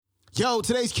Yo,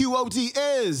 today's QOD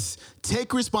is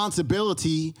take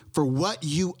responsibility for what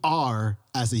you are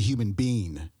as a human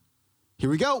being. Here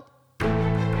we go.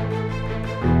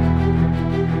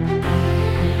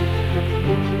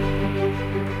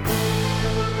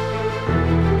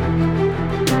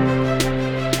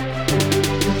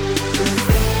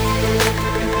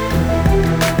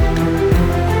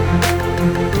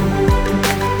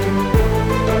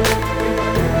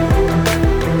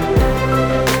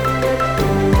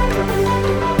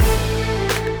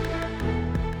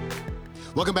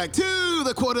 Welcome back to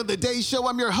the Quote of the Day Show.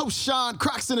 I'm your host, Sean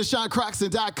Croxton of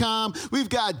SeanCroxton.com. We've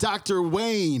got Dr.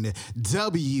 Wayne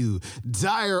W.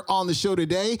 Dyer on the show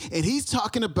today, and he's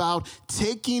talking about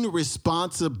taking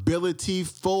responsibility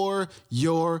for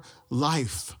your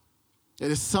life.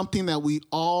 It is something that we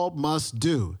all must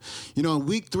do. You know, in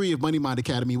week 3 of Money Mind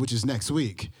Academy, which is next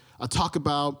week, I'll talk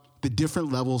about the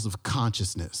different levels of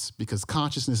consciousness, because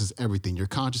consciousness is everything. Your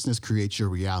consciousness creates your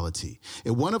reality.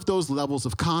 And one of those levels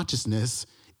of consciousness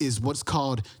is what's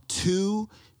called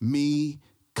to-me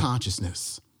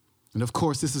consciousness. And of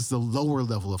course, this is the lower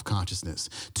level of consciousness.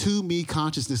 To-me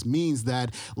consciousness means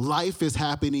that life is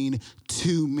happening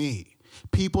to me.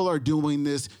 People are doing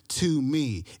this to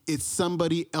me. It's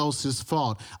somebody else's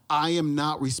fault. I am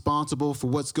not responsible for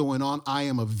what's going on. I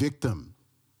am a victim.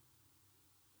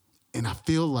 And I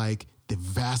feel like the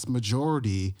vast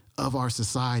majority of our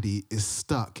society is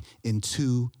stuck in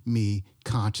to-me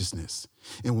consciousness.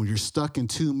 And when you're stuck in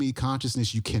to-me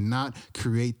consciousness, you cannot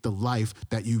create the life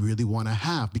that you really want to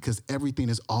have, because everything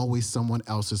is always someone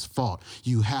else's fault.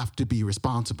 You have to be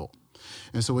responsible.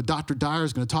 And so what Dr. Dyer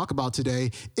is going to talk about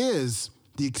today is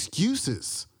the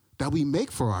excuses that we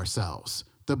make for ourselves,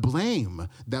 the blame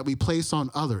that we place on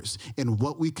others, and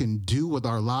what we can do with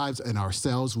our lives and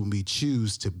ourselves when we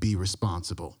choose to be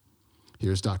responsible.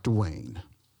 Here's Dr. Wayne.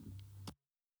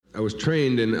 I was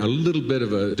trained in a little bit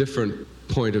of a different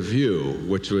point of view,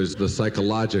 which was the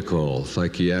psychological,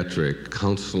 psychiatric,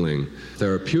 counseling,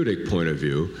 therapeutic point of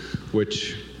view,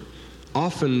 which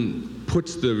often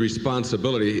puts the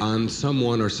responsibility on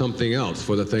someone or something else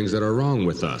for the things that are wrong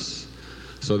with us.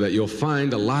 So that you'll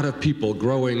find a lot of people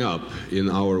growing up in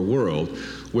our world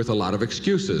with a lot of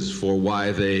excuses for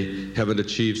why they haven't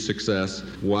achieved success,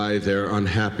 why they're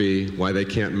unhappy, why they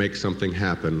can't make something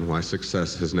happen, why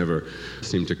success has never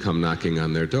seemed to come knocking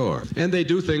on their door. And they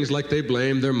do things like they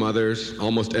blame their mothers.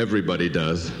 Almost everybody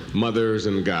does. Mothers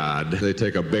and God. They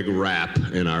take a big rap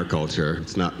in our culture.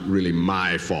 It's not really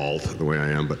my fault the way I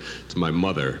am, but it's my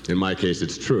mother. In my case,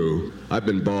 it's true. I've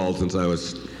been bald since I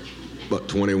was about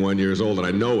 21 years old, and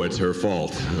I know it's her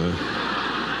fault.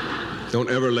 Don't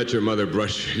ever let your mother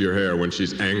brush your hair when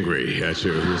she's angry at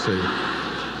you, you see.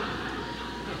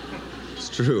 It's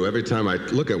true. Every time I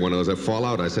look at one of those, I fall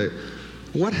out. I say,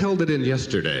 what held it in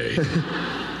yesterday?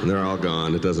 And they're all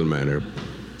gone. It doesn't matter.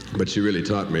 But she really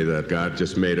taught me that God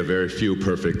just made a very few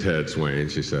perfect heads, Wayne,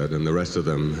 she said, and the rest of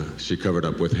them she covered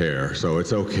up with hair, so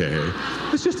it's okay.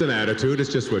 It's just an attitude.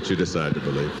 It's just what you decide to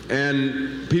believe.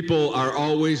 And people are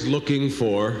always looking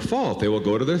for fault. They will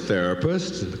go to their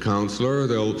therapist, the counselor,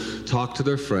 they'll talk to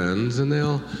their friends, and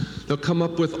they'll come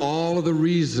up with all of the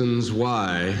reasons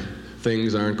why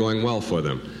things aren't going well for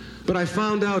them. But I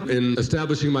found out in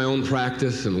establishing my own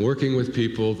practice and working with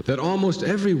people that almost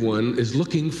everyone is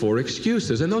looking for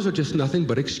excuses, and those are just nothing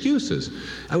but excuses.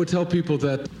 I would tell people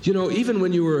that, you know, even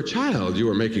when you were a child, you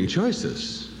were making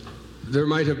choices. There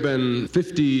might have been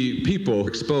 50 people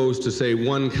exposed to, say,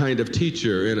 one kind of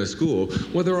teacher in a school.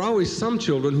 Well, there are always some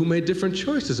children who made different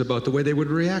choices about the way they would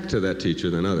react to that teacher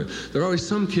than others. There are always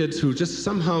some kids who just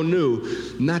somehow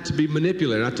knew not to be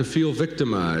manipulated, not to feel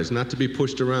victimized, not to be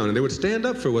pushed around. And they would stand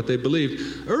up for what they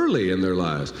believed early in their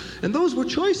lives. And those were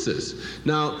choices.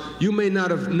 Now, you may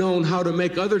not have known how to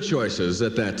make other choices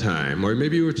at that time, or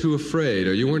maybe you were too afraid,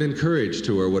 or you weren't encouraged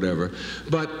to, or whatever.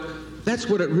 But that's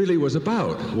what it really was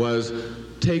about, was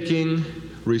taking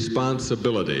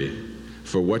responsibility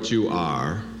for what you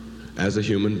are as a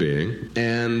human being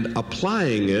and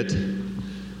applying it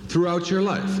throughout your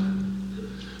life.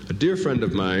 A dear friend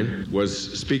of mine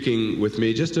was speaking with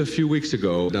me just a few weeks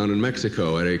ago down in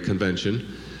Mexico at a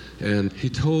convention, and he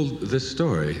told this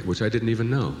story, which I didn't even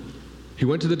know. He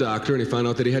went to the doctor and he found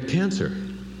out that he had cancer,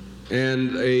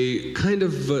 and a kind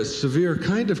of severe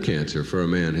kind of cancer for a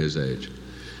man his age.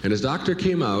 And his doctor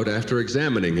came out after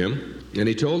examining him, and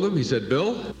he told him, he said,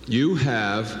 Bill, you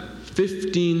have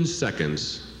 15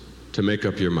 seconds to make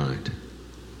up your mind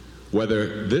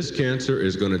whether this cancer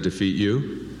is going to defeat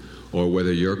you or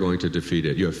whether you're going to defeat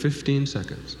it. You have 15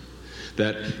 seconds.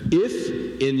 That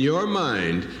if in your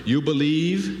mind you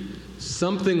believe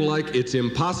something like, it's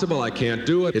impossible, I can't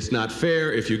do it, it's not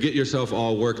fair. If you get yourself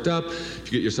all worked up, if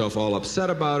you get yourself all upset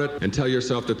about it, and tell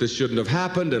yourself that this shouldn't have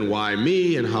happened, and why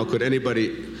me, and how could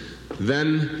anybody,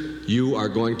 then you are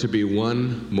going to be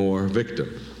one more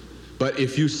victim. But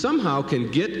if you somehow can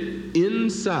get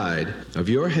inside of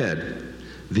your head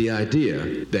the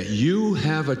idea that you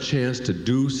have a chance to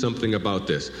do something about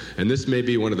this, and this may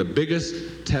be one of the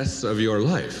biggest tests of your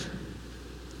life,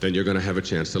 then you're going to have a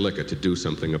chance to lick it, to do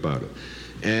something about it.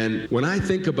 And when I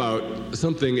think about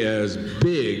something as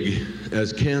big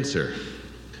as cancer,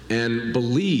 and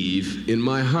believe in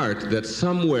my heart that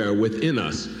somewhere within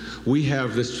us we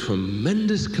have this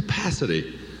tremendous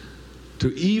capacity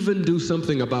to even do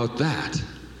something about that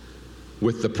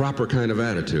with the proper kind of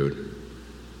attitude,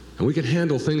 and we can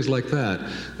handle things like that,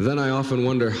 then I often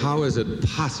wonder, how is it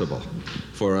possible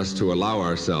for us to allow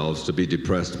ourselves to be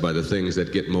depressed by the things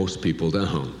that get most people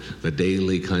down, the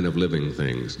daily kind of living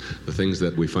things, the things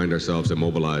that we find ourselves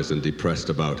immobilized and depressed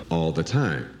about all the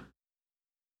time?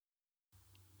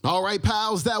 All right,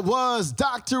 pals, that was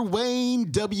Dr.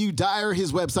 Wayne W. Dyer.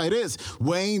 His website is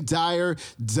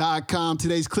WayneDyer.com.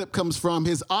 Today's clip comes from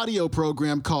his audio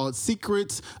program called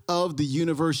Secrets of the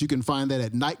Universe. You can find that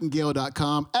at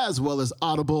Nightingale.com as well as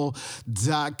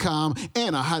Audible.com.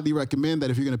 And I highly recommend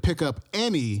that if you're going to pick up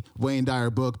any Wayne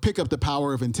Dyer book, pick up The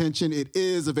Power of Intention. It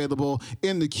is available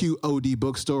in the QOD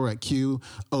bookstore at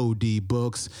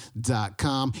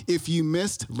QODbooks.com. If you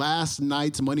missed last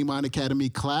night's Money Mind Academy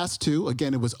Class 2,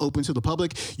 again, it was open to the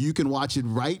public. You can watch it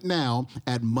right now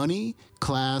at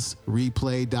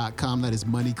moneyclassreplay.com. That is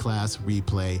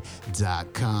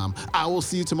moneyclassreplay.com. I will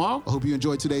see you tomorrow. I hope you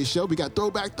enjoyed today's show. We got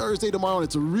Throwback Thursday tomorrow, and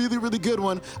it's a really, really good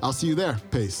one. I'll see you there.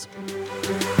 Peace.